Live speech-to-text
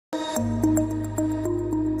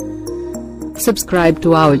Subscribe to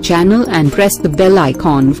our channel and press the bell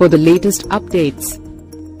icon for the latest updates.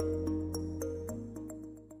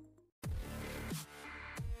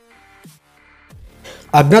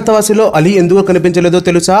 అజ్ఞాతవాసిలో Ali ఎందుకు కనిపించలేదో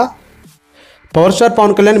తెలుసా? Power star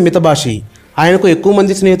Pawan Kalyan మితభాషి. ఆయనకు ఎక్కువ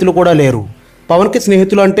మంది స్నేహితులు కూడా లేరు. పవన్కి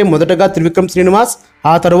స్నేహితులు అంటే మొదటగా త్రివిక్రమ్ శ్రీనివాస్,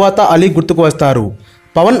 ఆ తరువాత అలీ గుర్తుకు వస్తారు.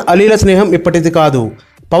 పవన్ అలీల స్నేహం ఇప్పటిది కాదు.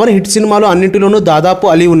 పవన్ హిట్ సినిమాలు అన్నింటిలోనూ దాదాపు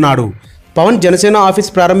అలీ ఉన్నాడు. పవన్ జనసేన ఆఫీస్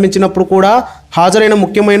ప్రారంభించినప్పుడు కూడా హాజరైన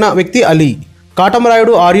ముఖ్యమైన వ్యక్తి అలీ.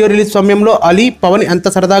 కాటమరాయుడు ఆడియో రిలీజ్ సమయంలో అలీ పవన్ ఎంత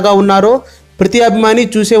సరదాగా ఉన్నారో ప్రతి అభిమాని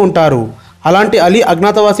చూసే ఉంటారు. అలాంటి అలీ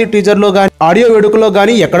అజ్ఞాతవాసి టీజర్లో కానీ ఆడియో వేడుకలో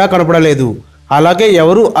కానీ ఎక్కడా కనపడలేదు. అలాగే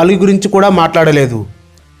ఎవరూ అలీ గురించి కూడా మాట్లాడలేదు.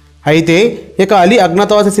 అయితే ఇక అలీ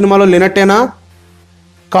అజ్ఞాతవాసి సినిమాలో లేనట్టేనా?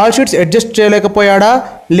 కాల్ షీట్స్ అడ్జస్ట్ చేయలేకపోయాడా,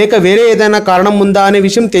 లేక వేరే ఏదైనా కారణం ఉందా అనే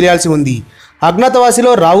విషయం తెలియాల్సి ఉంది.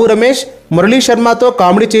 అజ్ఞాతవాసిలో రావు రమేష్, మురళీ శర్మతో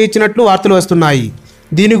కామెడీ చేయించినట్లు వార్తలు వస్తున్నాయి.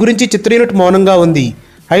 దీని గురించి చిత్ర యూనిట్ మౌనంగా ఉంది.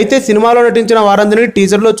 అయితే సినిమాలో నటించిన వారందరినీ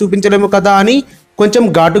టీజర్లో చూపించలేము కదా అని కొంచెం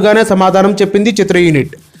ఘాటుగానే సమాధానం చెప్పింది చిత్ర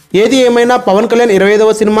యూనిట్. ఏది ఏమైనా పవన్ కళ్యాణ్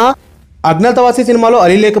 25వ సినిమా అజ్ఞాతవాసి సినిమాలో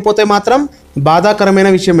అలీ లేకపోతే మాత్రం బాధాకరమైన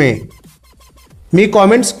విషయమే. మీ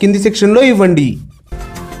కామెంట్స్ కింది సెక్షన్లో ఇవ్వండి.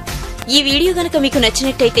 ఈ వీడియో గనుక మీకు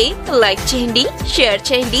నచ్చినట్టయితే లైక్ చేయండి, షేర్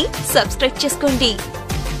చేయండి, సబ్స్క్రైబ్ చేసుకోండి.